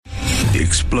the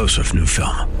explosive new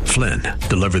film, Flynn,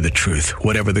 deliver the truth,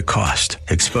 whatever the cost,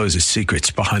 exposes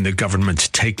secrets behind the government's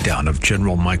takedown of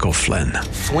General Michael Flynn.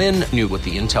 Flynn knew what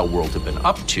the intel world had been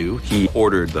up to. He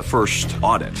ordered the first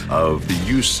audit of the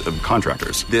use of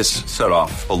contractors. This set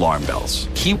off alarm bells.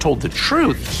 He told the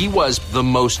truth. He was the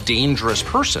most dangerous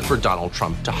person for Donald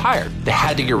Trump to hire. They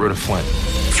had to get rid of Flynn.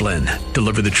 Flynn,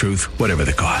 deliver the truth, whatever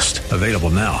the cost. Available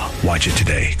now. Watch it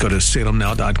today. Go to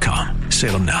salemnow.com.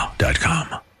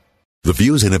 salemnow.com. The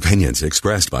views and opinions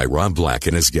expressed by Rob Black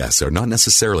and his guests are not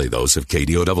necessarily those of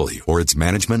KDOW or its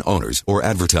management, owners, or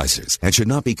advertisers and should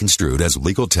not be construed as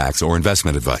legal, tax, or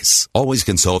investment advice. Always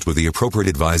consult with the appropriate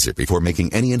advisor before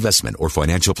making any investment or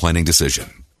financial planning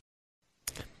decision.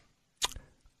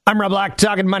 I'm Rob Black,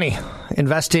 talking money,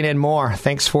 investing, and more.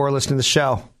 Thanks for listening to the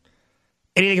show.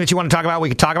 Anything that you want to talk about, we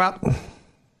can talk about.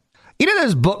 You know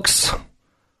those books,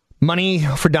 Money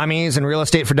for Dummies and Real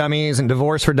Estate for Dummies and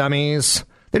Divorce for Dummies?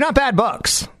 They're not bad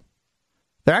books.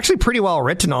 They're actually pretty well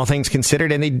written, all things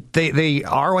considered, and they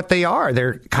are what they are.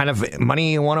 They're kind of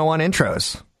money 101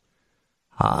 intros.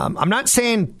 I'm not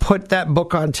saying put that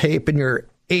book on tape in your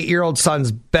 8-year-old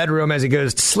son's bedroom as he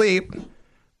goes to sleep,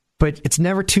 but it's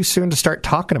never too soon to start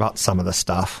talking about some of the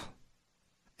stuff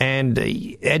and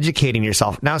educating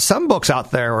yourself. Now, some books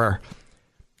out there are,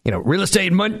 I'm real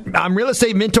estate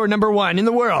mentor number 1 in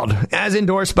the world, as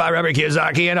endorsed by Robert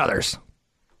Kiyosaki and others.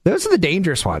 Those are the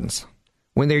dangerous ones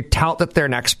when they tout that they're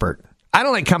an expert. I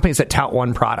don't like companies that tout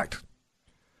one product.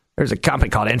 There's a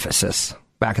company called Infosys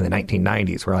back in the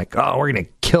 1990s. We're like, oh, we're going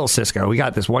to kill Cisco. We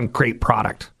got this one great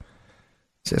product.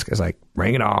 Cisco's like,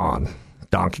 bring it on,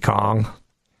 Donkey Kong.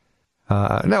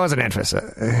 That wasn't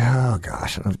Infosys. Oh,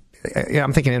 gosh.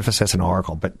 I'm thinking Infosys and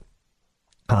Oracle. But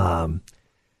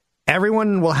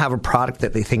everyone will have a product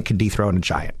that they think can dethrone a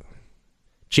giant.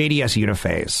 JDS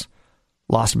Uniphase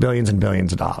lost billions and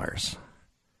billions of dollars,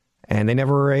 and they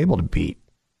never were able to beat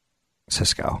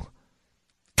Cisco.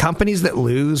 Companies that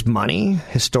lose money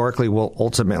historically will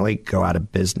ultimately go out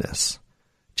of business.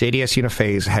 JDS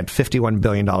Uniphase had $51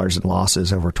 billion in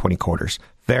losses over 20 quarters.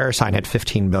 VeriSign had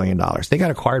 $15 billion. They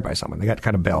got acquired by someone. They got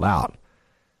kind of bailed out.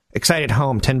 Excited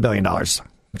Home, $10 billion.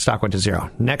 Stock went to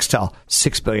zero. Nextel,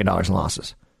 $6 billion in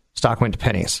losses. Stock went to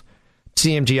pennies.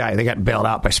 CMGI, they got bailed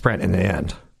out by Sprint in the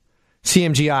end.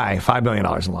 CMGI, $5 billion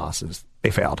in losses.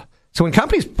 They failed. So when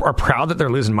companies are proud that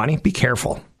they're losing money, be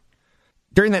careful.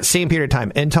 During that same period of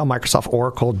time, Intel, Microsoft,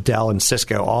 Oracle, Dell, and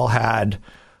Cisco all had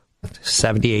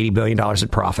 $70, $80 billion in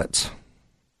profits.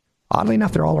 Oddly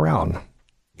enough, they're all around.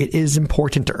 It is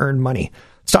important to earn money.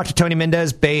 Let's talk to Tony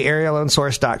Mendez,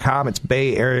 BayAreaLoanSource.com. It's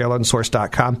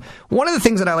BayAreaLoanSource.com. One of the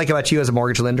things that I like about you as a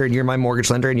mortgage lender, and you're my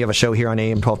mortgage lender, and you have a show here on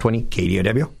AM 1220,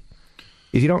 KDOW,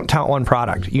 is you don't tout one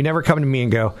product. You never come to me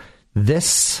and go,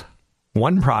 this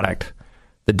one product,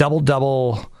 the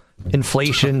double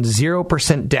inflation,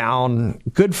 0% down,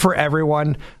 good for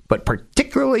everyone, but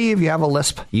particularly if you have a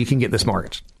LISP, you can get this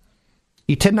mortgage.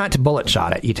 You tend not to bullet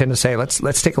shot it. You tend to say,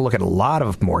 let's take a look at a lot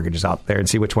of mortgages out there and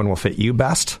see which one will fit you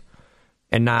best,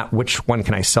 and not which one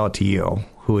can I sell it to you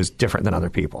who is different than other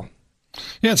people.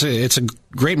 Yeah, it's a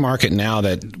great market now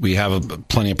that we have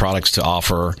plenty of products to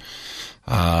offer.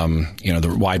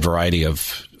 The wide variety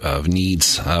of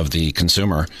needs of the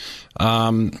consumer.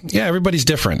 Everybody's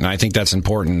different, and I think that's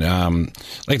important.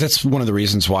 That's one of the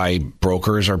reasons why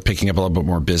brokers are picking up a little bit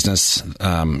more business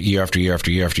year after year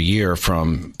after year after year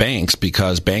from banks,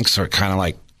 because banks are kind of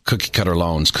like cookie cutter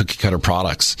loans, cookie cutter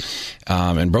products,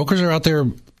 and brokers are out there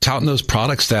touting those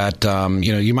products that,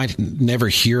 you might never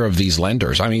hear of these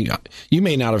lenders. I mean, you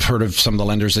may not have heard of some of the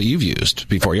lenders that you've used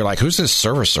before. You're like, who's this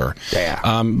servicer?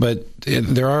 Yeah. But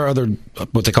there are other,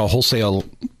 what they call wholesale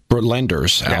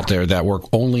lenders out there that work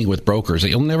only with brokers that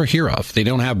you'll never hear of. They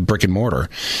don't have brick and mortar.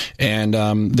 And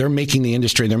they're making the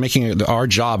industry, they're making our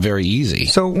job very easy.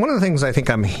 So one of the things I think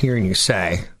I'm hearing you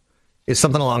say is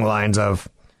something along the lines of,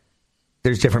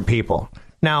 there's different people.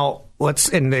 Now,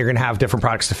 and they're going to have different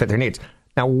products to fit their needs.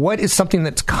 Now, what is something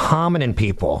that's common in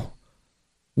people?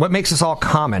 What makes us all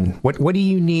common? What do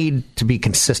you need to be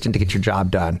consistent to get your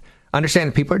job done?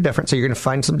 Understand that people are different, so you're going to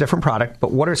find some different product,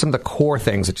 but what are some of the core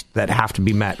things that have to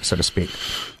be met, so to speak?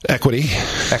 Equity.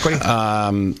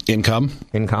 Income.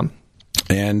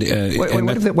 And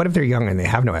what if they're young and they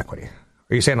have no equity?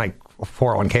 Are you saying like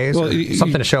 401ks or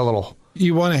something to show a little?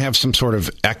 You want to have some sort of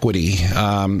equity.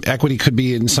 Equity could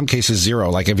be, in some cases, zero,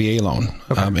 like a VA loan.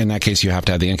 Okay. In that case, you have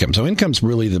to have the income. So income's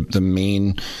really the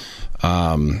main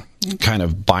kind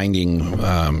of binding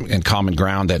and common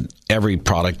ground that every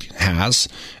product has.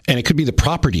 And it could be the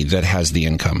property that has the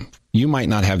income. You might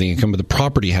not have the income, but the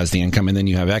property has the income, and then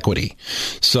you have equity.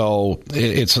 So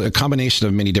it's a combination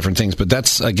of many different things. But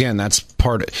that's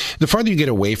part. The farther you get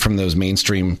away from those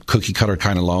mainstream cookie cutter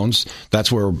kind of loans, that's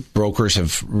where brokers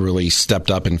have really stepped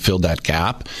up and filled that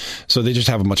gap. So they just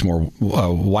have a much more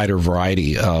wider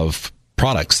variety of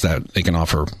products that they can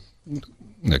offer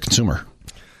the consumer.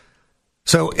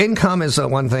 So income is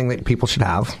one thing that people should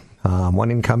have.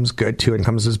 One income's good. Two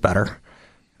incomes is better.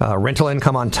 Rental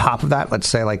income on top of that, let's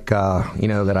say that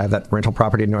I have that rental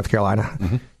property in North Carolina.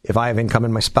 Mm-hmm. If I have income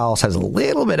and my spouse has a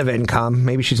little bit of income,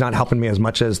 maybe she's not helping me as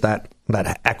much as that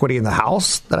equity in the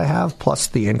house that I have plus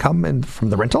the income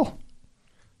from the rental.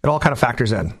 It all kind of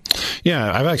factors in.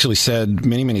 Yeah, I've actually said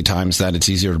many, many times that it's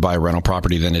easier to buy a rental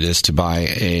property than it is to buy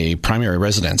a primary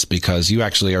residence because you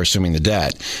actually are assuming the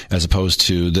debt as opposed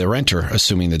to the renter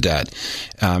assuming the debt.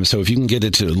 So if you can get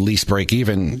it to at least break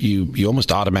even, you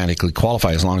almost automatically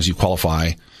qualify as long as you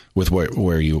qualify with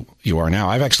where you are now.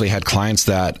 I've actually had clients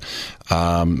that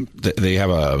they have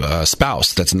a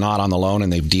spouse that's not on the loan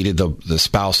and they've deeded the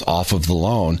spouse off of the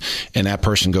loan, and that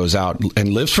person goes out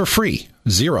and lives for free,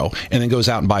 zero, and then goes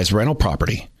out and buys rental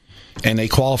property. And they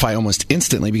qualify almost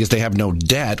instantly because they have no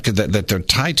debt that they're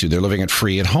tied to. They're living it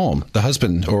free at home. The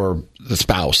husband or the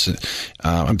spouse,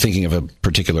 I'm thinking of a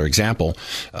particular example,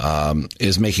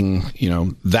 is making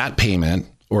that payment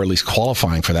or at least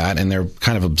qualifying for that, and they're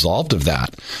kind of absolved of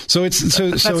that. So that's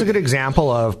a good example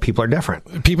of people are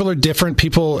different. People are different.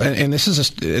 People, and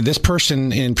this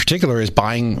person in particular is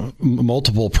buying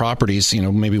multiple properties,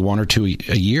 maybe one or two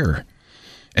a year,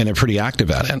 and they're pretty active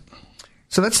at it.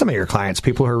 So that's some of your clients,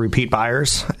 people who are repeat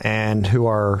buyers and who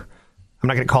are, I'm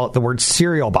not going to call it the word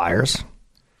serial buyers.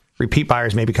 Repeat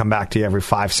buyers maybe come back to you every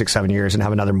 5, 6, 7 years and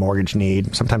have another mortgage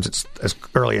need. Sometimes it's as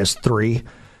early as 3.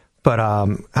 But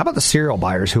how about the serial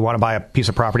buyers who want to buy a piece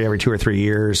of property every 2 or 3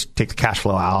 years, take the cash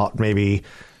flow out, maybe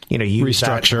use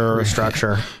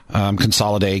restructure,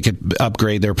 consolidate,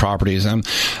 upgrade their properties?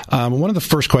 One of the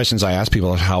first questions I ask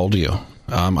people is, how old are you?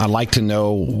 I'd like to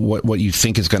know what you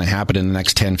think is going to happen in the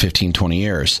next 10, 15, 20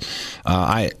 years.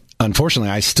 Unfortunately,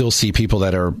 I still see people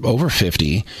that are over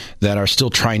 50 that are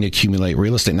still trying to accumulate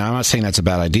real estate. Now, I'm not saying that's a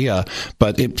bad idea,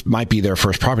 but it might be their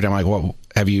first property. I'm like, well,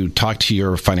 have you talked to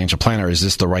your financial planner? Is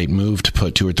this the right move to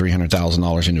put $200,000 or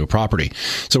 $300,000 into a property?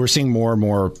 So we're seeing more and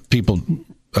more people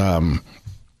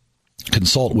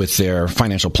consult with their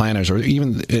financial planners or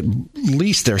even at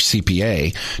least their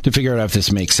CPA to figure out if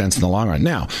this makes sense in the long run.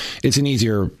 Now, it's an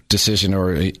easier decision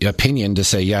or opinion to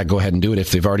say, yeah, go ahead and do it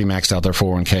if they've already maxed out their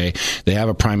 401k, they have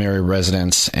a primary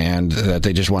residence, and that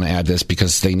they just want to add this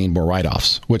because they need more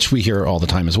write-offs, which we hear all the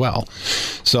time as well.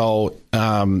 So,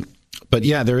 but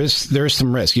yeah, there is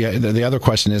some risk. Yeah, the other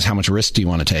question is, how much risk do you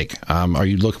want to take? What are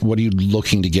you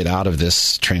looking to get out of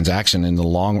this transaction in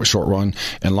the short run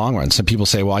and long run? Some people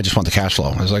say, well, I just want the cash flow.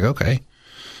 I was like, okay.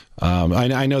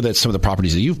 I know that some of the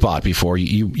properties that you've bought before,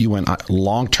 you went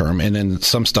long term, and then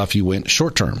some stuff you went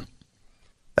short term.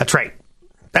 That's right,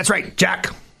 Jack.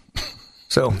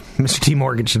 So, Mr. T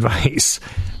Mortgage Advice,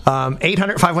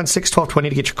 800-516-1220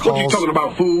 to get your calls. What are you talking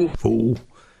about, fool?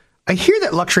 I hear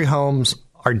that luxury homes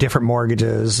are different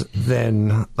mortgages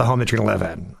than the home that you're going to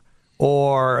live in,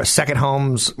 or second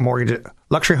homes mortgage.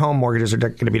 Luxury home mortgages are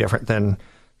going to be different than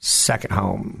second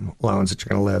home loans that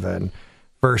you're going to live in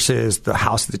versus the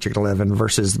house that you're going to live in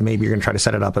versus maybe you're going to try to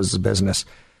set it up as a business.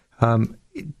 Do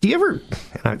you ever,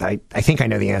 and I think I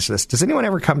know the answer to this, does anyone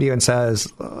ever come to you and says,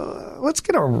 let's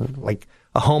get a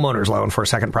homeowner's loan for a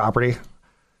second property?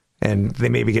 And they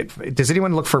maybe does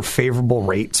anyone look for favorable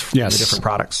rates for the different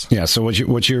products? Yeah. So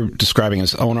what you're describing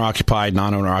is owner occupied,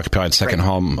 non-owner occupied, second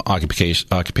home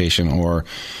occupation or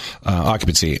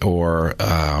occupancy or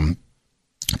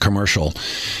commercial.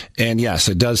 And yes,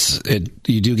 it does.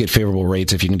 You do get favorable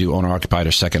rates if you can do owner occupied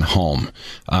or second home.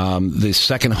 The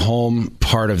second home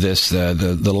part of this,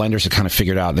 the lenders have kind of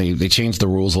figured out. They changed the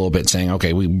rules a little bit, saying,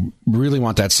 okay, we really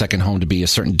want that second home to be a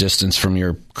certain distance from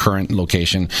your current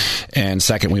location, and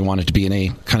second, we want it to be in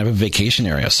a kind of a vacation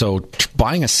area. So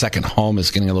buying a second home is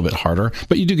getting a little bit harder,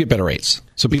 but you do get better rates.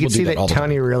 So people do that all the time.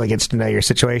 Tony really gets to know your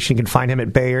situation. You can find him at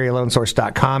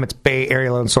BayAreaLoanSource.com. It's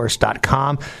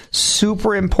BayAreaLoanSource.com.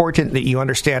 Super important that you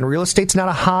understand real estate's not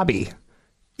a hobby.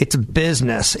 It's a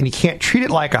business, and you can't treat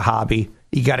it like a hobby.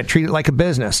 You got to treat it like a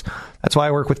business. That's why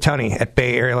I work with Tony at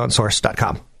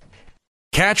BayAreaLoanSource.com.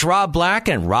 Catch Rob Black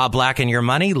and Rob Black and Your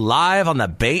Money live on the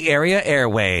Bay Area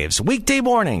airwaves, weekday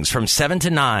mornings from 7 to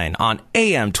 9 on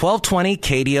AM 1220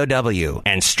 KDOW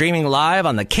and streaming live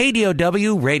on the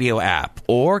KDOW radio app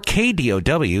or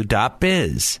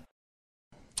KDOW.biz.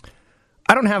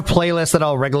 I don't have playlists that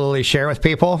I'll regularly share with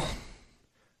people,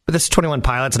 but this is 21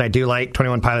 Pilots, and I do like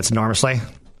 21 Pilots enormously.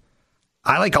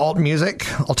 I like alt music,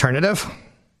 alternative.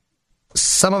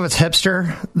 Some of it's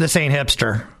hipster. This ain't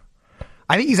hipster.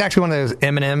 I think he's actually one of those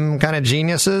Eminem kind of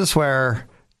geniuses where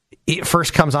it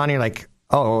first comes on and you're like,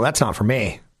 oh, that's not for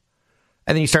me.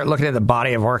 And then you start looking at the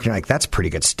body of work and you're like, that's pretty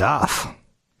good stuff.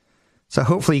 So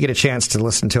hopefully you get a chance to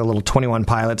listen to a little 21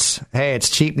 Pilots. Hey, it's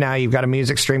cheap now. You've got a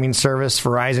music streaming service.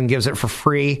 Verizon gives it for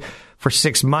free for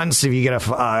 6 months. If you get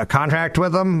a contract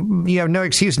with them, you have no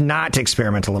excuse not to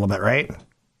experiment a little bit, right?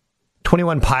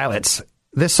 21 Pilots.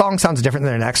 This song sounds different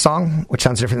than the next song, which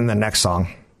sounds different than the next song.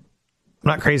 I'm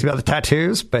not crazy about the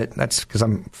tattoos, but that's because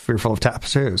I'm fearful of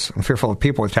tattoos. I'm fearful of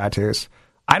people with tattoos.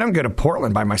 I don't go to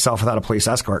Portland by myself without a police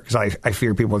escort because I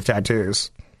fear people with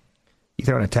tattoos. You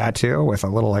throw in a tattoo with a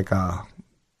little like a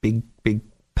big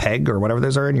peg or whatever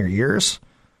those are in your ears.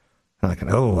 I'm like,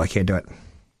 oh, I can't do it.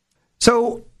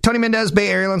 So Tony Mendez,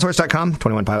 BayAreaLensHorse.com,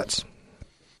 21 Pilots.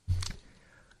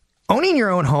 Owning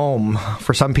your own home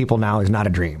for some people now is not a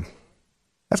dream.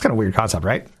 That's kind of a weird concept,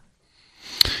 right?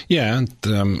 Yeah,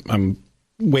 I'm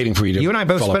waiting for you to. You and I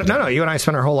both spent you and I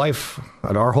spent our whole life.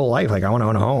 Like, I want to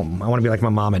own a home. I want to be like my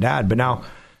mom and dad. But now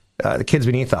the kids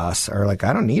beneath us are like,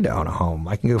 I don't need to own a home.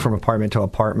 I can go from apartment to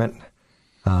apartment.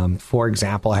 For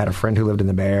example, I had a friend who lived in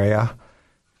the Bay Area.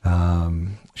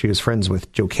 She was friends with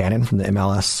Joe Cannon from the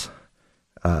MLS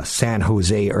San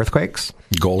Jose Earthquakes.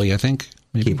 Goalie, I think.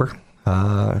 Maybe.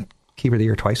 Keeper of the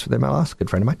year twice for the MLS. Good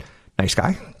friend of mine. Nice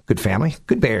guy. Good family.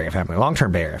 Good Bay Area family.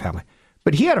 Long-term Bay Area family.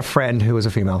 But he had a friend who was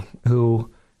a female who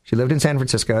she lived in San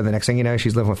Francisco. The next thing you know,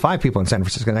 she's living with 5 people in San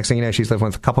Francisco. The next thing you know, she's living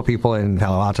with a couple people in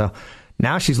Palo Alto.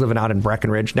 Now she's living out in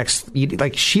Breckenridge.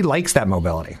 She likes that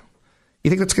mobility. You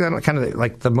think that's kind of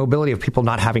like the mobility of people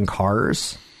not having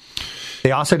cars?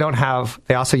 They also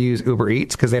use Uber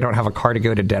Eats because they don't have a car to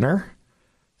go to dinner.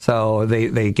 So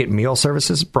they get meal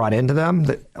services brought into them.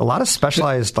 A lot of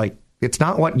specialized, it's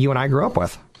not what you and I grew up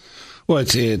with. Well,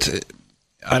 it's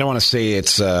I don't want to say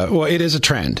it's it is a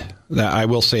trend. I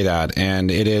will say that, and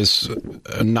it is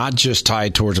not just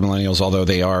tied towards millennials, although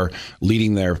they are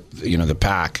leading the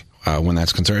pack when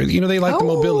that's concerned. They like the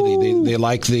mobility. They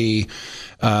like the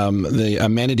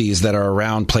amenities that are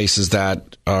around places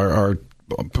that are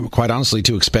quite honestly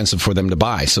too expensive for them to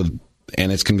buy. So.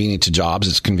 And it's convenient to jobs.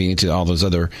 It's convenient to all those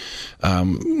other,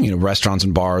 restaurants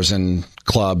and bars and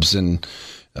clubs and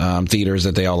theaters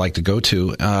that they all like to go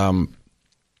to.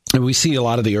 And we see a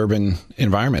lot of the urban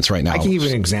environments right now. I can give you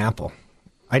an example.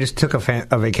 I just took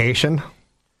a vacation,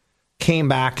 came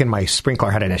back, and my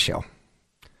sprinkler had an issue.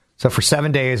 So for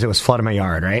 7 days, it was flooding my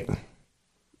yard, right?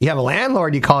 You have a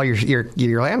landlord, you call your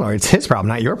landlord. It's his problem,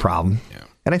 not your problem. Yeah.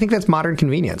 And I think that's modern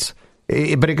convenience.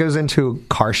 But it goes into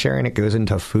car sharing. It goes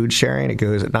into food sharing. It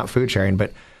goes, not food sharing,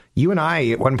 but you and I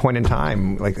at one point in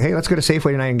time, like, hey, let's go to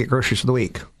Safeway tonight and get groceries for the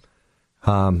week.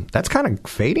 That's kind of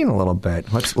fading a little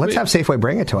bit. Let's have Safeway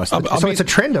bring it to us. It's a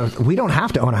trend of we don't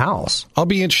have to own a house. It'll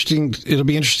be interesting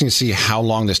to see how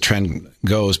long this trend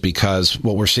goes, because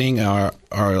what we're seeing are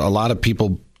a lot of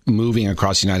people moving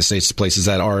across the United States to places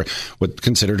that are what's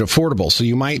considered affordable. So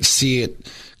you might see it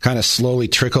kind of slowly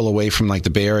trickle away from like the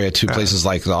Bay Area to places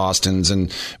like the Austins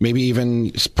and maybe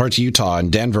even parts of Utah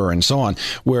and Denver and so on,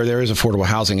 where there is affordable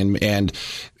housing. And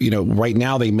right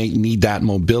now they may need that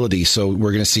mobility. So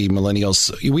we're going to see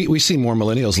millennials. We see more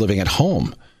millennials living at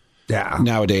home. Yeah.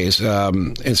 Nowadays,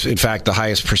 it's in fact the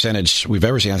highest percentage we've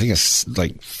ever seen. I think it's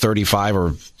like 35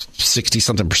 or 60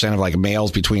 something percent of like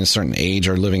males between a certain age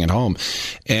are living at home,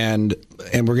 and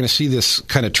we're going to see this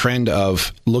kind of trend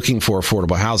of looking for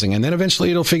affordable housing, and then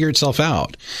eventually it'll figure itself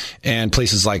out. And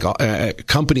places like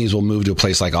companies will move to a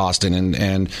place like Austin,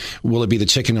 and will it be the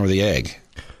chicken or the egg?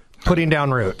 Putting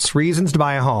down roots, reasons to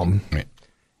buy a home. Right.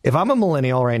 If I'm a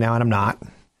millennial right now, and I'm not,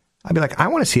 I'd be like, I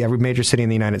want to see every major city in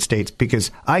the United States, because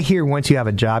I hear once you have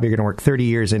a job, you're going to work 30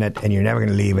 years in it and you're never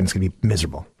going to leave, and it's going to be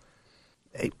miserable.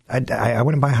 I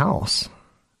wouldn't buy a house.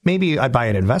 Maybe I'd buy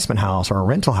an investment house or a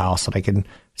rental house that I can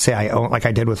say I own, like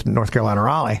I did with North Carolina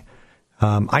Raleigh.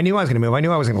 I knew I was going to move. I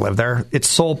knew I was going to live there. Its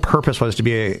sole purpose was to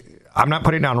be I'm not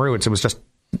putting down roots. It was just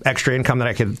extra income that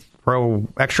I could throw,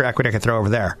 extra equity I could throw over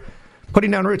there.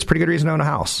 Putting down roots, pretty good reason to own a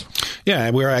house.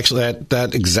 Yeah, we're actually at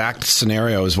that exact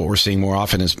scenario is what we're seeing more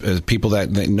often is people that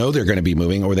know they're going to be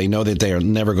moving, or they know that they are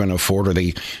never going to afford, or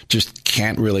they just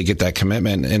can't really get that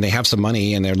commitment, and they have some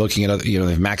money and they're looking at,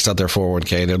 they've maxed out their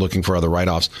 401k, they're looking for other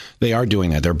write-offs. They are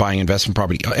doing that. They're buying investment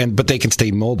property, but they can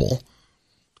stay mobile.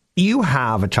 You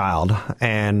have a child,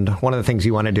 and one of the things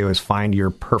you want to do is find your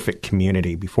perfect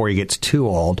community before he gets too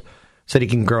old so that he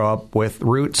can grow up with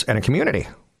roots and a community.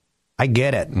 I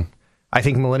get it. I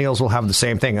think millennials will have the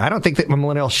same thing. I don't think that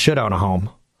millennials should own a home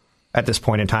at this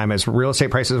point in time. As real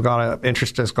estate prices have gone up,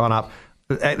 interest has gone up,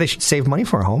 They should save money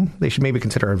for a home. They should maybe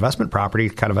consider investment property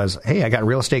kind of as, hey, I got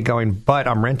real estate going, but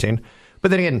I'm renting. But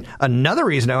then again, another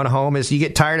reason to own a home is you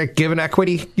get tired of giving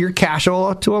equity, your cash to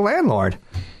a landlord.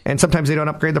 And sometimes they don't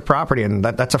upgrade the property, and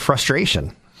that's a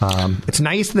frustration. It's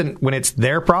nice when it's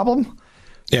their problem.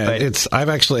 Yeah,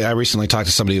 I recently talked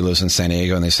to somebody who lives in San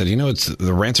Diego, and they said,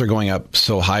 the rents are going up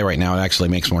so high right now, it actually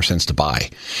makes more sense to buy.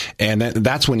 And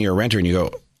that's when you're a renter and you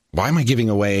go, why am I giving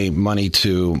away money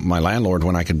to my landlord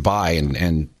when I could buy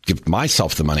and give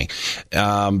myself the money?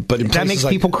 But that makes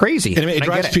people crazy.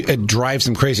 It drives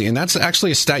them crazy. And that's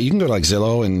actually a stat. You can go to like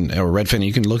Zillow or Redfin, and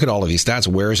you can look at all of these stats.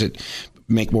 Where is it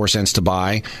make more sense to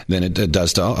buy than it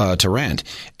does to rent?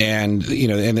 And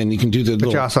and then you can do the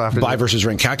little buy versus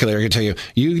rent calculator. I can tell you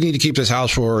need to keep this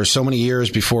house for so many years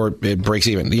before it breaks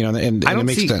even. And it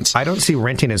makes sense. I don't see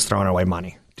renting as throwing away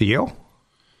money. Do you?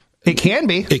 It can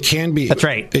be. It can be. That's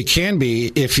right. It can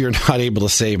be if you're not able to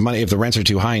save money. If the rents are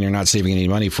too high and you're not saving any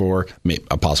money for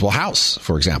a possible house,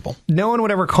 for example. No one would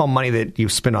ever call money that you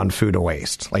spend on food a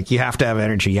waste. Like, you have to have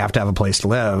energy. You have to have a place to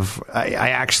live.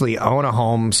 I actually own a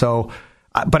home,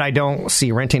 but I don't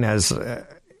see renting as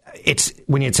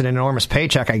when it's an enormous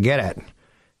paycheck. I get it.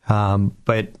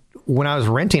 But when I was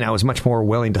renting, I was much more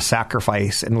willing to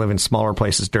sacrifice and live in smaller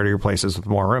places, dirtier places with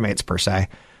more roommates per se.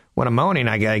 When I'm owning,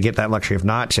 I get that luxury of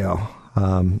not to.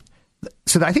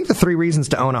 So I think the 3 reasons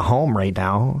to own a home right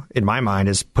now, in my mind,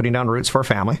 is putting down roots for a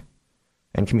family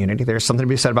and community. There's something to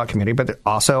be said about community, but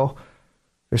also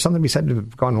there's something to be said to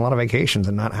go on a lot of vacations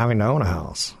and not having to own a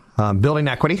house. Building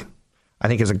equity, I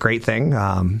think, is a great thing.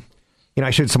 I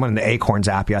showed someone in the Acorns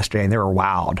app yesterday, and they were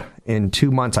wowed. In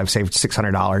 2 months, I've saved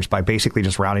 $600 by basically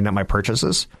just rounding up my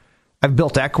purchases. I've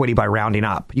built equity by rounding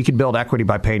up. You can build equity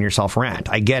by paying yourself rent.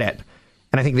 I get it.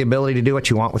 And I think the ability to do what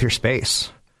you want with your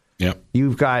space. Yep.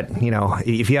 You've got,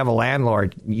 if you have a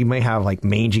landlord, you may have like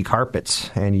mangy carpets,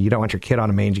 and you don't want your kid on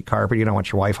a mangy carpet. You don't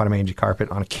want your wife on a mangy carpet.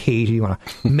 On occasion, you want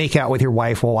to make out with your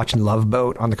wife while watching Love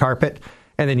Boat on the carpet.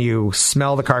 And then you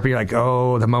smell the carpet. You're like,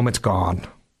 oh, the moment's gone.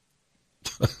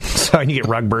 So you get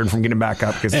rug burn from getting back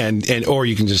up. Or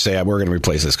you can just say, we're going to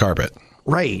replace this carpet.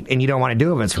 Right. And you don't want to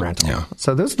do it if it's rental. Yeah.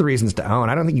 So those are the reasons to own.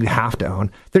 I don't think you have to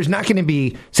own. There's not going to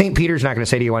be, St. Peter's not going to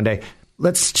say to you one day,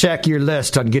 let's check your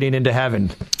list on getting into heaven.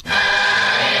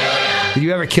 Did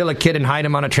you ever kill a kid and hide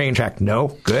him on a train track?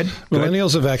 No. Good.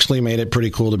 Millennials have actually made it pretty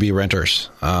cool to be renters.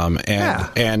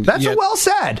 And that's well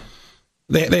said.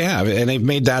 They have. And they've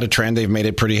made that a trend. They've made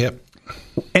it pretty hip.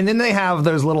 And then they have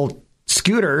those little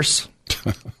scooters.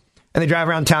 And they drive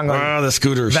around town going, the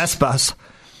scooters. Vespas.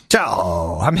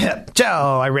 Joe, I'm hip.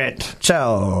 Joe, I rent.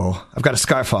 Joe, I've got a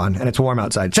scarf on and it's warm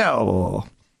outside. Joe.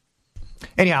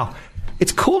 Anyhow,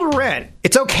 it's cool to rent.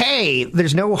 It's okay.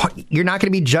 You're not going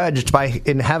to be judged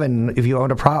in heaven if you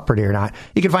own a property or not.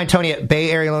 You can find Tony at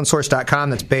BayAreaLoanSource.com.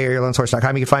 That's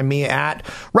BayAreaLoanSource.com. You can find me at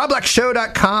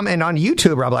RobBlackShow.com and on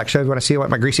YouTube, Rob Black Show, if you want to see what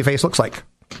my greasy face looks like.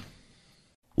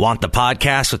 Want the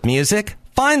podcast with music?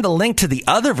 Find the link to the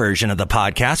other version of the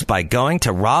podcast by going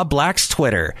to Rob Black's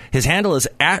Twitter. His handle is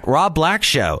at Rob Black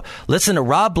Show. Listen to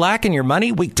Rob Black and Your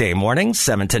Money weekday mornings,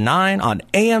 7 to 9 on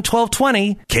AM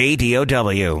 1220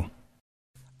 KDOW.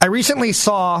 I recently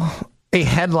saw a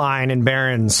headline in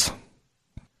Barron's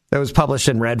that was published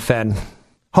in Redfin.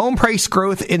 Home price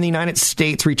growth in the United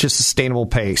States reaches sustainable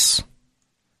pace.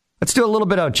 Let's do a little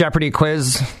bit of Jeopardy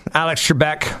quiz. Alex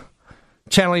Trebek,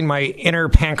 channeling my inner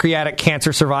pancreatic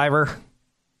cancer survivor.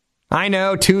 I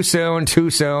know, too soon.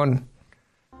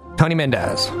 Tony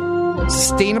Mendez.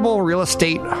 Sustainable real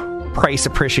estate price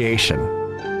appreciation.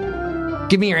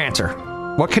 Give me your answer.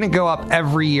 What can it go up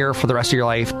every year for the rest of your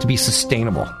life to be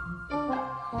sustainable?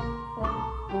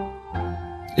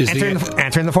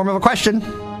 Answer in the form of a question.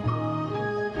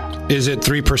 Is it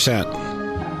 3%?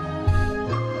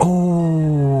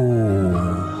 Oh,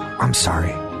 I'm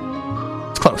sorry.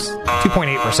 It's close.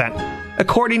 2.8%.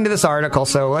 According to this article,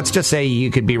 so let's just say you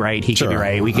could be right, he could be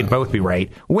right, we could both be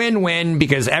right. Win-win,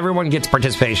 because everyone gets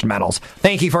participation medals.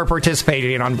 Thank you for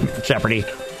participating on Jeopardy!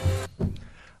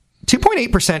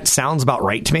 2.8% sounds about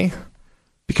right to me,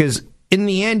 because in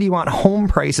the end, you want home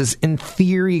prices, in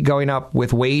theory, going up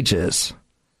with wages.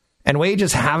 And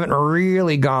wages haven't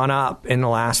really gone up in the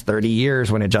last 30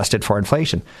 years when adjusted for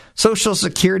inflation. Social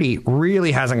Security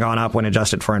really hasn't gone up when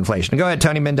adjusted for inflation. Go ahead,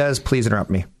 Tony Mendez, please interrupt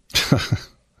me.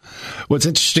 What's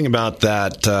interesting about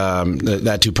that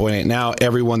 2.8, now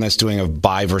everyone that's doing a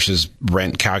buy versus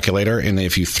rent calculator, and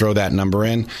if you throw that number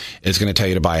in, it's going to tell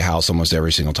you to buy a house almost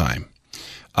every single time.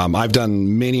 I've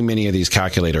done many of these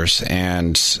calculators,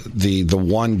 and the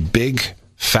one big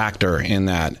factor in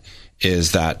that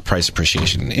is that price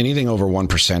appreciation. Anything over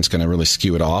 1% is going to really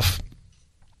skew it off.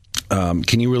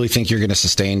 Can you really think you're going to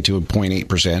sustain to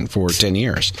 0.8% for 10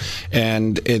 years?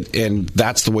 And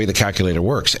that's the way the calculator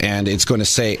works. And it's going to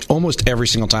say almost every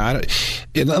single time,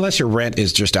 unless your rent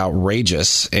is just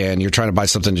outrageous and you're trying to buy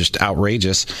something just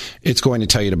outrageous, it's going to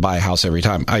tell you to buy a house every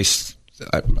time. I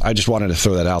just wanted to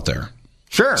throw that out there.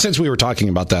 Sure. Since we were talking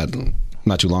about that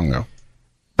not too long ago.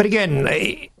 But again,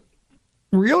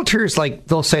 realtors,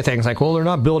 they'll say things like, well, they're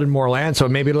not building more land, so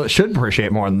maybe it should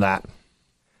appreciate more than that.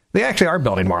 They actually are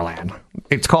building more land.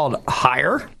 It's called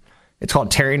hire. It's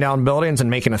called tearing down buildings and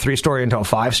making a 3-story into a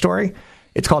 5-story.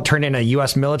 It's called turning a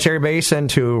U.S. military base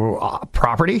into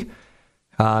property.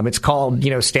 It's called,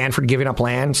 Stanford giving up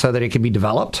land so that it can be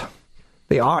developed.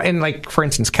 They are, and for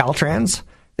instance, Caltrans,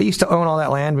 they used to own all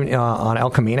that land on El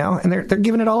Camino, and they're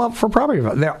giving it all up for property.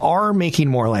 They are making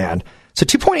more land. So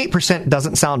 2.8%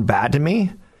 doesn't sound bad to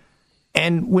me.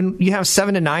 And when you have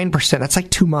 7 to 9%, that's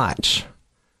too much.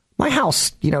 My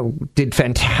house, did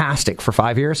fantastic for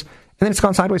 5 years, and then it's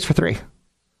gone sideways for 3.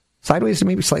 Sideways to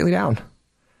maybe slightly down.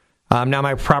 Now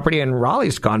my property in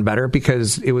Raleigh's gone better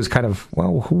because it was kind of,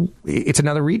 it's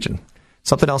another region.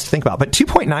 Something else to think about. But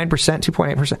 2.9%,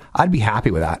 2.8%, I'd be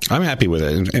happy with that. I'm happy with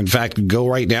it. In fact, go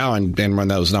right now and run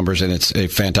those numbers, and it's a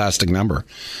fantastic number.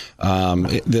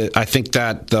 I think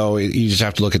that, though, you just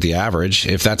have to look at the average.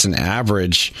 If that's an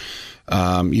average,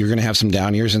 you're going to have some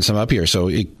down years and some up years. So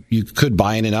you could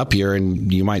buy in an up year,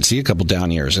 and you might see a couple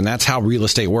down years. And that's how real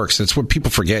estate works. That's what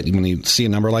people forget when you see a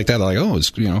number like that. They're like, oh,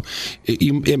 it's,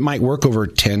 it might work over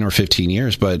 10 or 15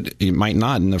 years, but it might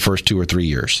not in the first 2 or 3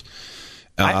 years.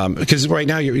 Because right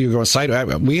now you're going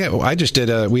sideways.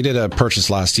 We did a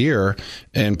purchase last year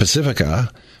in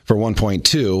Pacifica for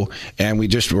 1.2, and we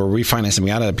just were refinancing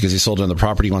out of it because he sold another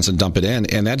property, he wants to dump it in,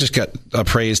 and that just got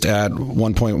appraised at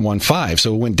 1.15.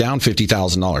 So it went down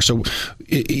 $50,000. So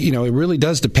it really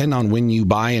does depend on when you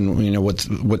buy and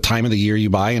what time of the year you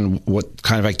buy and what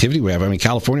kind of activity we have. I mean,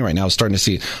 California right now is starting to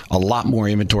see a lot more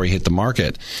inventory hit the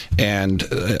market, and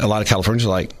a lot of Californians are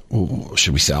like,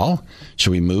 should we sell?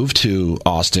 Should we move to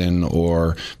Austin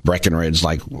or Breckenridge,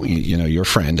 like your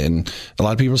friend? And a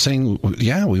lot of people are saying,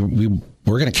 yeah,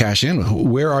 we're going to cash in.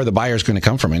 Where are the buyers going to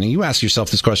come from? And you ask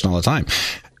yourself this question all the time.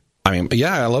 I mean,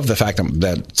 yeah, I love the fact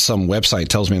that some website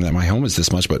tells me that my home is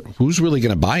this much, but who's really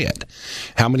going to buy it?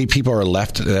 How many people are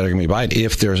left that are going to be buying it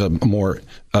if there's more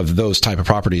of those type of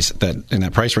properties that in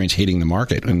that price range hitting the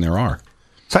market? And there are.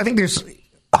 So I think there's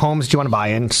homes that you want to buy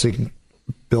in so you can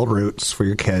build roots for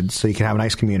your kids, so you can have a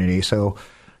nice community, so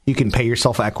you can pay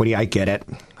yourself equity. I get it.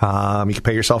 You can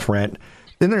pay yourself rent.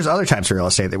 Then there's other types of real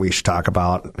estate that we should talk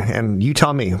about. And you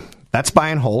tell me, that's buy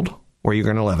and hold, where you're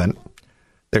going to live in.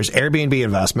 There's Airbnb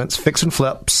investments, fix and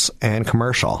flips, and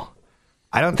commercial.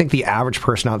 I don't think the average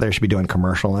person out there should be doing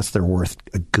commercial unless they're worth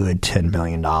a good $10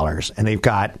 million. And they've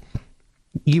got,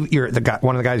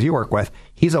 one of the guys you work with,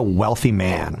 he's a wealthy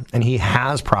man, and he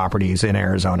has properties in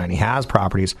Arizona, and he has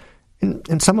properties,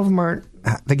 and some of them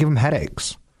they give him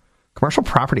headaches. Commercial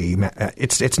property,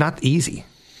 it's not easy.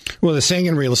 Well, the saying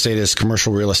in real estate is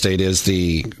commercial real estate is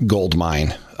the gold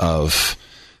mine of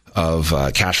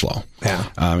cash flow. Yeah.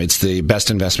 It's the best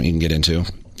investment you can get into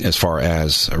as far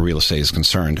as real estate is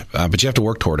concerned. But you have to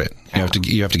work toward it.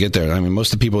 You have to get there. I mean,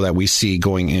 most of the people that we see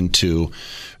going into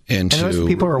and those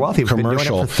people who are wealthy have been doing it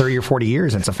for 30 or 40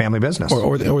 years, and it's a family business.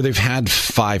 Or they've had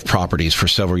 5 properties for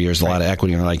several years, a lot of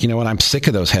equity, and they're like, you know what, I'm sick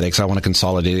of those headaches. I want to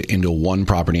consolidate it into one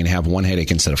property and have one headache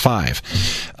instead of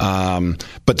 5.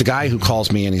 But the guy who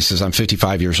calls me and he says, I'm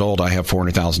 55 years old, I have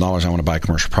 $400,000, I want to buy a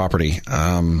commercial property.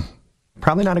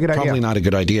 Probably not a good idea. Probably not a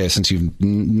good idea since you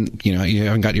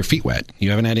haven't got your feet wet.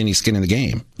 You haven't had any skin in the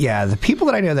game. Yeah, the people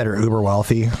that I know that are uber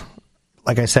wealthy,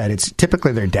 like I said, it's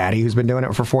typically their daddy who's been doing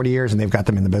it for 40 years, and they've got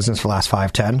them in the business for the last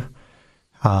 5, 10.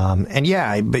 And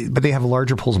yeah, but they have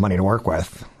larger pools of money to work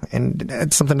with, and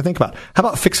it's something to think about. How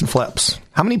about fix and flips?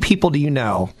 How many people do you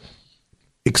know,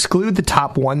 exclude the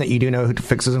top one that you do know who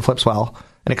fixes and flips well,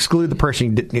 and exclude the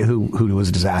person who was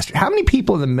a disaster? How many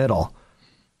people in the middle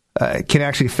can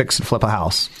actually fix and flip a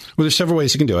house? Well, there's several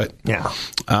ways you can do it. Yeah.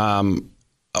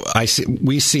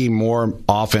 We see more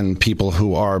often people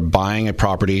who are buying a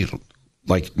property,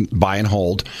 like buy and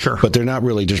hold, sure, but they're not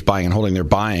really just buying and holding. They're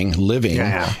buying, living,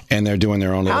 and they're doing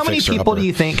their own little fixer-upper. How many people do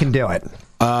you think can do it?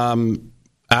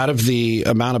 Out of the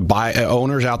amount of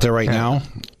owners out there right now,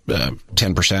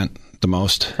 10%, the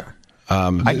most.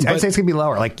 I'd say it's going to be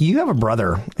lower. Like, you have a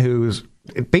brother who's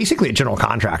basically a general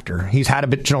contractor. He's had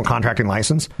a general contracting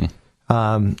license.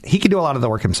 He could do a lot of the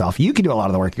work himself. You could do a lot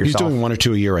of the work yourself. He's doing 1 or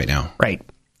 2 a year right now. Right.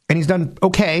 And he's done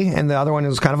okay, and the other one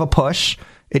is kind of a push.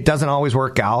 It doesn't always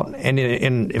work out, and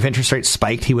if interest rates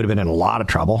spiked, he would have been in a lot of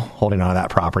trouble holding on to that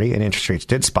property, and interest rates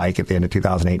did spike at the end of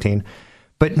 2018.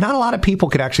 But not a lot of people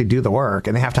could actually do the work,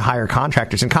 and they have to hire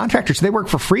contractors. And contractors, they work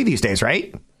for free these days,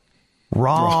 right?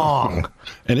 Wrong.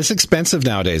 And it's expensive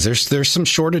nowadays. There's some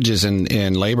shortages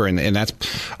in labor, and that's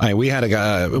we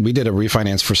did a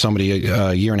refinance for somebody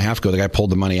a year and a half ago. The guy pulled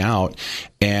the money out,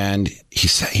 and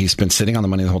he's been sitting on the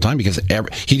money the whole time because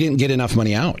he didn't get enough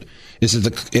money out.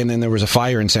 And then there was a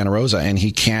fire in Santa Rosa, and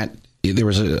he can't. There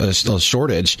was a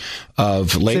shortage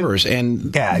of laborers,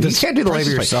 and yeah, you can't do the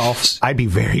labor yourself. I'd be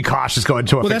very cautious going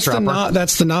to a fixer-upper.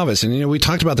 That's the novice, and we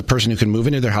talked about the person who can move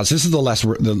into their house. This is the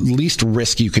least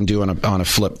risk you can do on a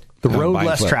flip. The road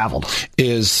less traveled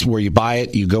is where you buy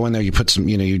it, you go in there, you put some,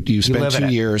 you spend 2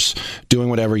 years doing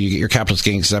whatever, you get your capital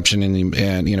gain exemption,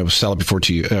 and sell it before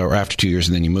 2 years or after 2 years,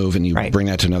 and then you move and you bring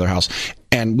that to another house.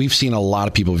 And we've seen a lot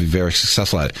of people be very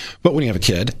successful at it. But when you have a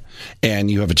kid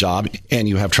and you have a job and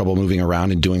you have trouble moving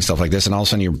around and doing stuff like this, and all of a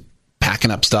sudden you're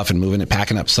packing up stuff and moving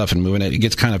it, it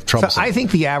gets kind of troublesome. So I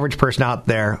think the average person out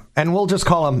there, and we'll just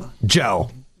call him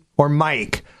Joe or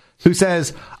Mike, who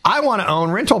says, I want to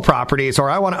own rental properties or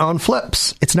I want to own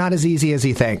flips. It's not as easy as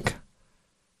you think.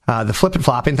 The flip and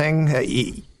flopping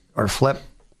thing, or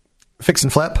fix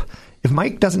and flip, if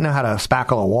Mike doesn't know how to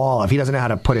spackle a wall, if he doesn't know how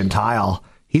to put in tile,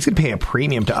 he's going to pay a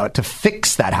premium to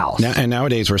fix that house. And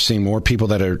nowadays, we're seeing more people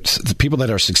that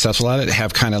are successful at it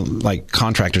have kind of like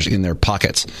contractors in their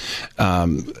pockets,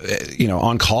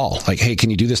 on call. Like, hey, can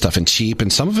you do this stuff? And cheap.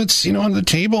 And some of it's, on the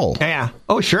table. Yeah.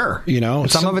 Oh, sure.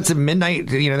 And some of it's at midnight.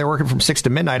 They're working from 6 to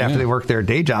midnight after they work their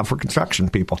day job for construction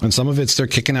people. And some of it's they're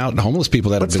kicking out homeless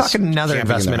people. Let's talk another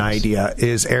investment idea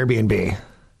is Airbnb.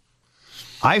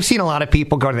 I've seen a lot of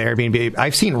people go to the Airbnb.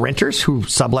 I've seen renters who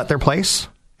sublet their place.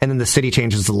 And then the city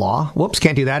changes the law. Whoops,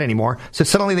 can't do that anymore. So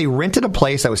suddenly they rented a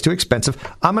place that was too expensive.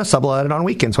 I'm going to sublet it on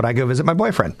weekends when I go visit my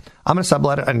boyfriend. I'm going to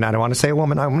sublet it, and I don't want to say a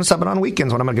woman. I'm going to sublet it on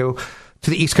weekends when I'm going to go to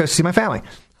the East Coast to see my family.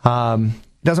 It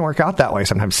doesn't work out that way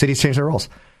sometimes. Cities change their rules.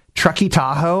 Truckee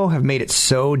Tahoe have made it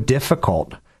so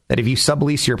difficult that if you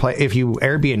sublease your place, if you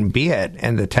Airbnb it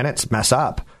and the tenants mess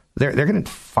up, they're going to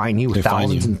fine you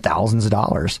thousands and thousands of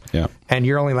dollars. Yeah. And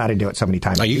you're only allowed to do it so many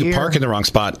times a year. You can park in the wrong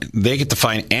spot. They get the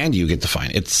fine and you get the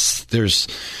fine.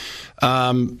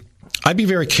 I'd be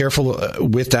very careful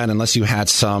with that unless you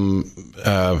had you had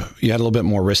a little bit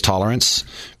more risk tolerance,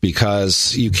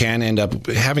 because you can end up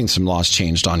having some laws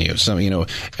changed on you. So,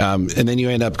 and then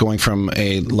you end up going from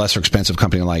a lesser expensive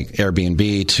company like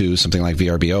Airbnb to something like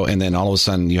VRBO. And then all of a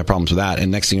sudden you have problems with that.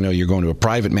 And next thing you know, you're going to a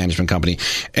private management company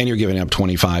and you're giving up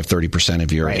 25-30%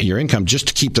 of your income just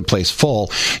to keep the place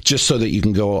full, just so that you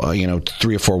can go,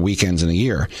 3 or 4 weekends in a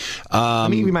year.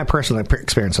 Let me give you my personal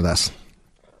experience with this.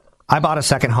 I bought a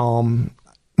second home,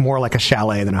 more like a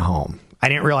chalet than a home. I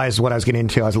didn't realize what I was getting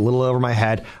into. I was a little over my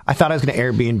head. I thought I was going to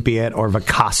Airbnb it or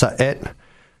Vacasa it.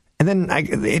 And then I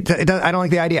don't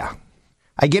like the idea.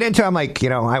 I get into it, I'm like,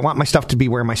 I want my stuff to be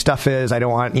where my stuff is. I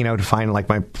don't want, to find like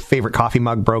my favorite coffee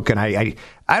mug broken. I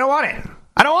don't want it.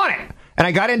 I don't want it. And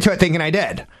I got into it thinking I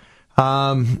did.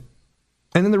 And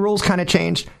then the rules kind of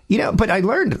changed, but I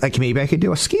learned like maybe I could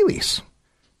do a ski lease.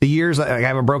 The years I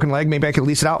have a broken leg, maybe I could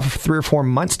lease it out for 3 or 4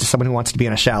 months to someone who wants to be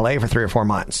in a chalet for 3 or 4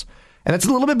 months. And that's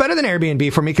a little bit better than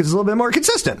Airbnb for me because it's a little bit more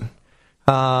consistent.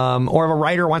 Or if a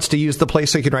writer wants to use the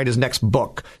place so he can write his next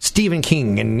book, Stephen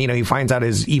King, and he finds out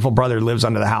his evil brother lives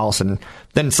under the house, and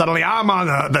then suddenly I'm on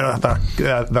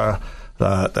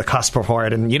the cusp for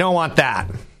it, and you don't want that.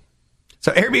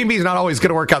 So Airbnb is not always going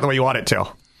to work out the way you want it to.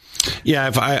 Yeah,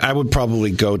 if I would probably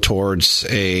go towards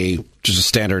just a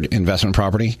standard investment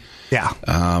property. Yeah.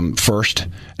 First,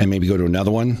 and maybe go to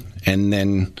another one, and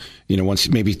then once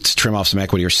maybe trim off some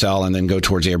equity or sell, and then go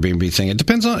towards the Airbnb thing. It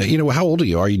depends on how old are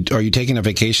you? Are you taking a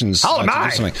vacations? How am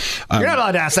I? You're not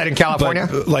allowed to ask that in California.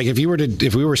 But, like if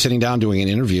we were sitting down doing an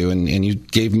interview and you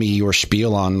gave me your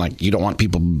spiel on like you don't want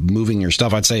people moving your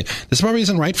stuff, I'd say this probably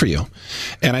isn't right for you.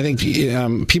 And I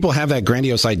think people have that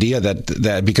grandiose idea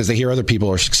that because they hear other people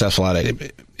are successful at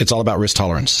it, it's all about risk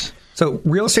tolerance. So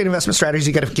real estate investment strategies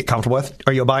you got to get comfortable with.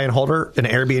 Are you a buy and holder, an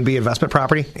Airbnb investment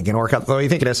property? Ain't going to work out the way you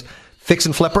think it is. Fix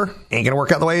and flipper? Ain't going to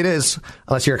work out the way it is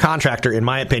unless you're a contractor, in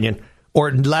my opinion,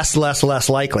 or less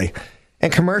likely.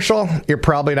 And commercial, you're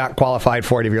probably not qualified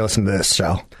for it if you're listening to this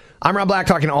show. I'm Rob Black,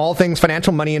 talking all things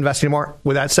financial, money, investing, and more.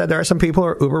 With that said, there are some people who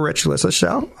are uber rich who listen to this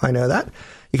show. I know that.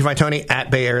 You can find Tony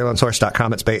at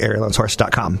BayAreaLoanSource.com. It's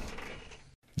BayAreaLoanSource.com.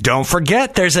 Don't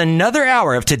forget, there's another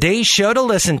hour of today's show to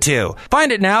listen to.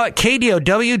 Find it now at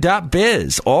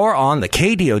KDOW.biz or on the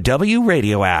KDOW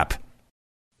radio app.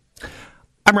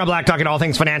 I'm Rob Black, talking all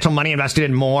things financial, money, invested,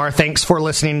 and more. Thanks for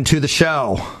listening to the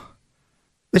show.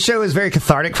 The show is very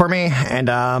cathartic for me, and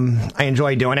I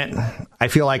enjoy doing it. I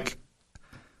feel like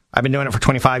I've been doing it for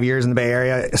 25 years in the Bay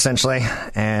Area, essentially.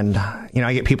 And,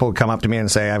 I get people who come up to me and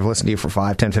say, I've listened to you for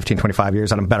 5, 10, 15, 25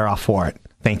 years, and I'm better off for it.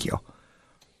 Thank you.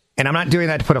 And I'm not doing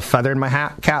that to put a feather in my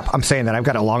cap. I'm saying that I've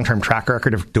got a long-term track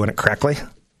record of doing it correctly.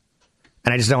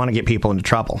 And I just don't want to get people into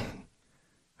trouble.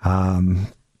 And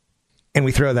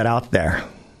we throw that out there.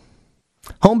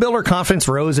 Home builder confidence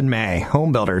rose in May.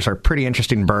 Home builders are pretty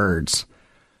interesting birds.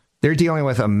 They're dealing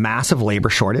with a massive labor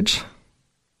shortage.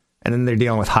 And then they're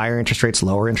dealing with higher interest rates,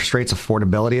 lower interest rates,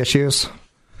 affordability issues.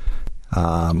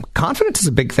 Confidence is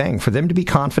a big thing. For them to be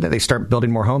confident, they start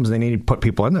building more homes, and they need to put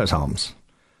people in those homes.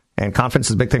 And confidence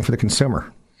is a big thing for the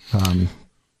consumer. Do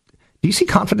you see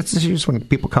confidence issues when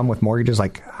people come with mortgages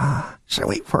like, should I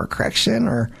wait for a correction,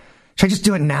 or should I just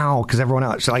do it now because everyone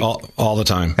else? Like, all the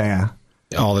time. Yeah.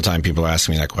 All the time people ask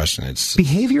me that question. It's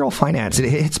behavioral finance. It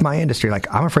hits my industry.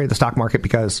 Like, I'm afraid of the stock market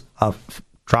because of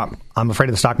Trump. I'm afraid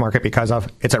of the stock market because of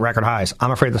it's at record highs.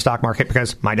 I'm afraid of the stock market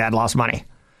because my dad lost money.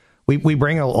 We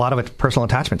bring a lot of personal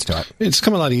attachments to it. It's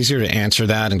come a lot easier to answer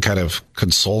that and kind of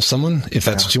console someone, if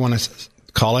that's what you want to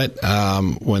call it.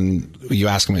 When you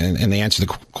ask them and they answer the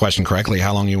question correctly,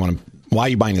 why are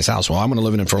you buying this house? Well, I'm going to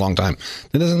live in it for a long time.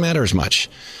 It doesn't matter as much.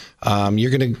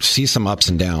 You're going to see some ups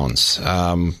and downs.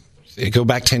 Go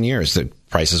back 10 years. The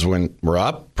prices were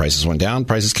up, prices went down,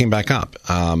 prices came back up.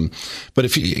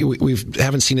 But we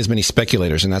haven't seen as many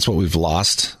speculators, and that's what we've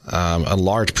lost a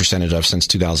large percentage of since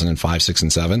 2005, 6,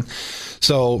 and 7.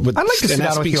 So, but I'd like to sit that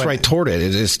down with speaks you right toward it.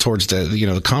 It is towards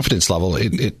the confidence level.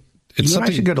 It's you something. and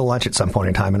I should go to lunch at some point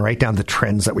in time and write down the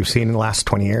trends that we've seen in the last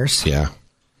 20 years. Yeah.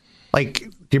 Like, do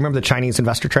you remember the Chinese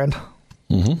investor trend?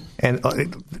 Mm-hmm. And,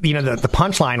 the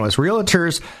punchline was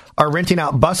realtors are renting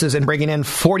out buses and bringing in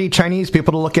 40 Chinese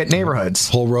people to look at neighborhoods.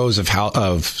 Whole rows of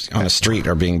on a street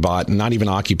are being bought, not even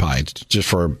occupied, just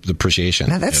for the appreciation.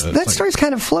 Now, that story's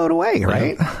kind of float away,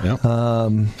 right? Yeah.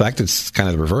 In fact, it's kind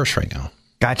of the reverse right now.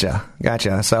 Gotcha.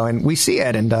 So, and we see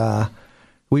it, and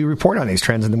we report on these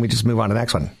trends, and then we just move on to the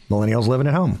next one. Millennials living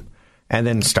at home. And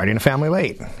then starting a family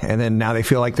late. And then now they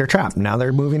feel like they're trapped. Now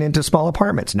they're moving into small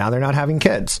apartments. Now they're not having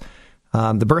kids.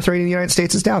 The birth rate in the United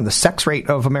States is down. The sex rate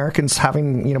of Americans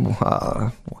having,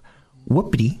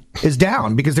 whoopity is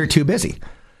down because they're too busy.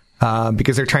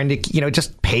 Because they're trying to,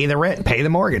 just pay the rent, pay the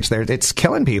mortgage. It's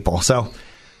killing people. So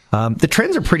the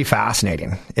trends are pretty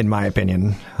fascinating, in my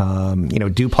opinion.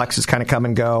 Duplexes kind of come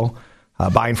and go.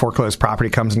 Buying foreclosed property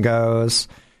comes and goes.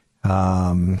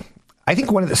 I think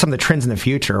some of the trends in the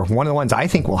future, one of the ones I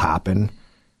think will happen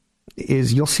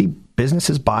is you'll see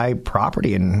businesses buy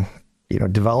property and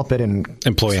develop it and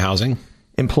employ housing,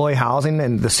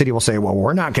 and the city will say, well,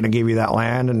 we're not going to give you that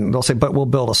land. And they'll say, but we'll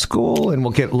build a school and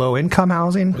we'll get low income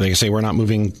housing. They can say, we're not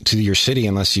moving to your city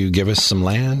unless you give us some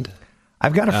land.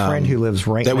 I've got a friend who lives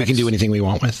we can do anything we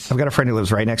want with. I've got a friend who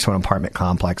lives right next to an apartment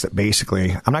complex that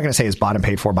basically, I'm not going to say is bought and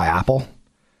paid for by Apple,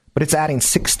 but it's adding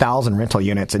 6,000 rental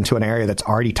units into an area that's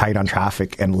already tight on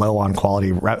traffic and low on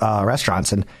quality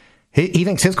restaurants. And he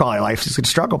thinks his quality of life is going to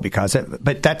struggle because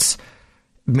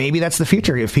maybe that's the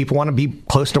future. If people want to be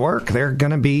close to work, there are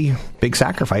going to be big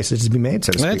sacrifices to be made,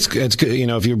 so to speak. That's good.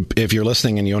 If you're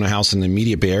listening and you own a house in the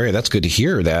immediate Bay Area, that's good to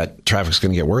hear that traffic's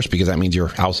going to get worse because that means your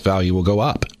house value will go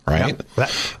up, right? Yep.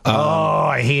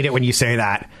 I hate it when you say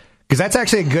that because that's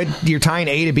actually you're tying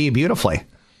A to B beautifully.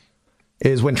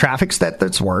 Is when traffic's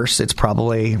that's worse, it's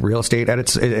probably real estate at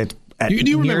its. Do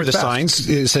you remember the signs?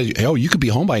 It said, "Oh, you could be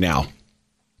home by now."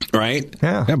 Right?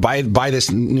 Yeah. Buy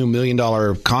this new $1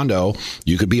 million condo.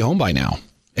 You could be home by now.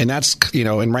 And that's,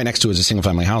 and right next to it is a single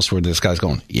family house where this guy's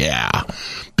going, yeah,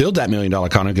 build that $1 million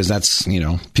condo because that's,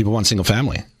 people want single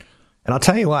family. And I'll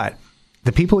tell you what,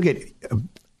 the people who get,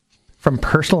 from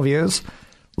personal views,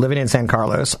 living in San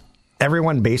Carlos,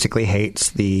 everyone basically hates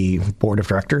the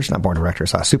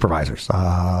supervisors,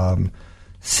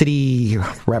 city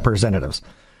representatives.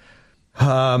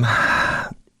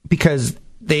 Because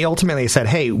they ultimately said,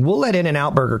 hey, we'll let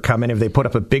In-N-Out Burger come in if they put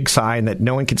up a big sign that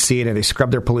no one can see it and they scrub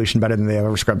their pollution better than they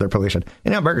ever scrubbed their pollution.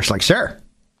 In-N-Out Burger's like, sure.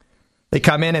 They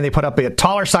come in and they put up a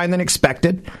taller sign than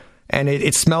expected, and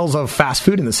it smells of fast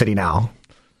food in the city now.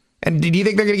 And do you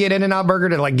think they're going to get In-N-Out Burger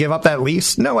to give up that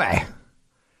lease? No way.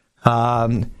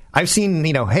 I've seen,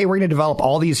 hey, we're going to develop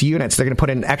all these units. They're going to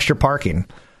put in extra parking.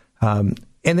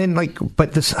 And then,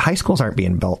 but the high schools aren't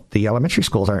being built. The elementary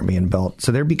schools aren't being built.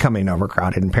 So they're becoming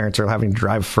overcrowded, and parents are having to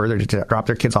drive further to drop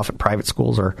their kids off at private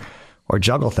schools or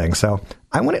juggle things. So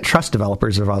I wouldn't trust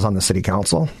developers if I was on the city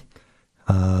council.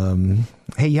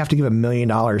 Hey, you have to give $1 million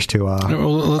to our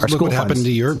school look what funds. happened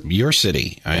to your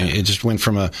city. It just went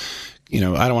from I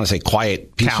don't want to say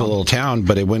quiet, peaceful little town,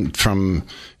 but it went from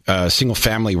single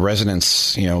family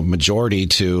residence, majority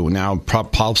to now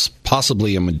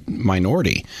possibly a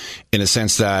minority, in a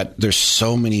sense that there's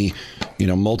so many,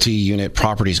 multi-unit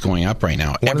properties going up right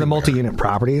now. One of the multi-unit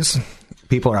properties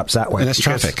people are upset with. And that's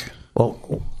traffic.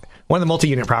 Well, one of the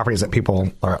multi-unit properties that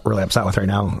people are really upset with right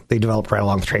now, they developed right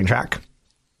along the train track.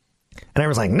 And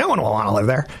everyone's like, no one will want to live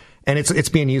there. And it's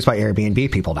being used by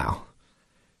Airbnb people now.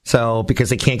 So,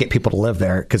 because they can't get people to live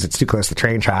there because it's too close to the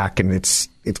train track, and it's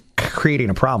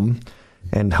creating a problem.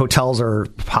 And hotels are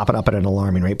popping up at an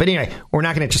alarming rate. But anyway, we're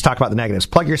not going to just talk about the negatives.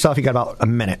 Plug yourself. You got about a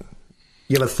minute.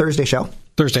 You have a Thursday show?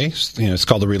 Thursday. It's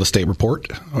called the Real Estate Report,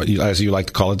 as you like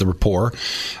to call it, the Rapport.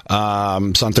 So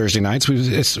on Thursday nights,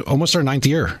 it's almost our 9th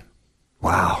year.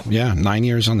 Wow. Yeah, 9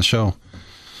 years on the show.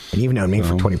 And you've known me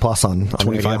for 20 plus on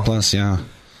 25 radio. Plus, yeah.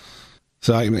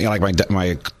 So I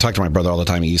talk to my brother all the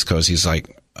time in the East Coast. He's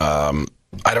like,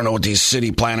 I don't know what these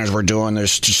city planners were doing.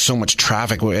 There's just so much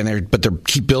traffic, but they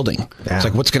keep building. Yeah. It's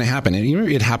like, what's going to happen?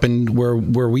 And it happened where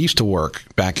we used to work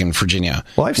back in Virginia.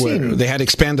 Well, I've seen they had to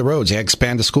expand the roads, they had to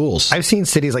expand the schools. I've seen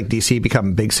cities like DC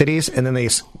become big cities, and then they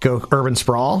go urban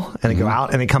sprawl, and they go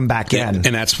out, and they come back in. And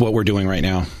that's what we're doing right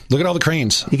now. Look at all the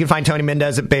cranes. You can find Tony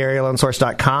Mendez at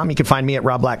BayAreaLoanSource.com. You can find me at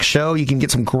Rob Black Show. You can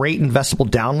get some great investable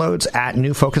downloads at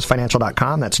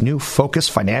NewFocusFinancial.com. That's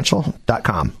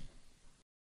NewFocusFinancial.com.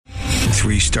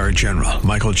 3-star General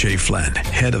Michael J. Flynn,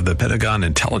 head of the Pentagon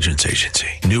Intelligence Agency,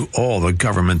 knew all the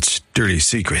government's dirty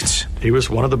secrets. He was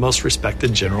one of the most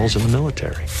respected generals in the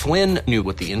military. Flynn knew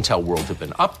what the intel world had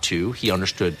been up to. He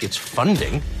understood its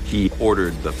funding. He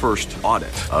ordered the first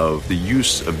audit of the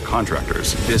use of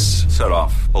contractors. This set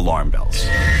off alarm bells.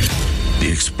 The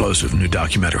explosive new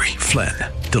documentary, Flynn,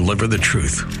 Deliver the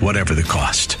Truth, Whatever the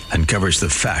Cost, uncovers the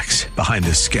facts behind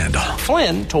this scandal.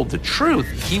 Flynn told the truth.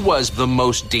 He was the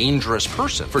most dangerous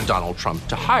person for Donald Trump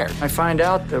to hire. I find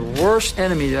out the worst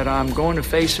enemy that I'm going to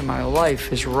face in my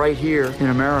life is right here in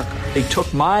America. They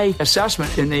took my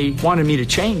assessment and they wanted me to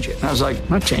change it. And I was like, I'm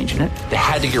not changing it. They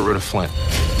had to get rid of Flynn.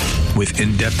 With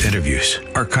in-depth interviews,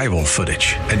 archival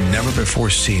footage, and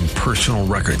never-before-seen personal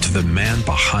records of the man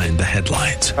behind the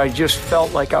headlines. I just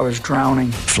felt like I was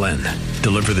drowning. Flynn,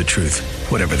 Deliver the Truth,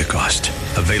 Whatever the Cost.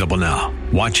 Available now.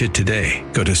 Watch it today.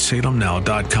 Go to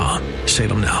salemnow.com.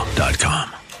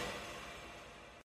 salemnow.com.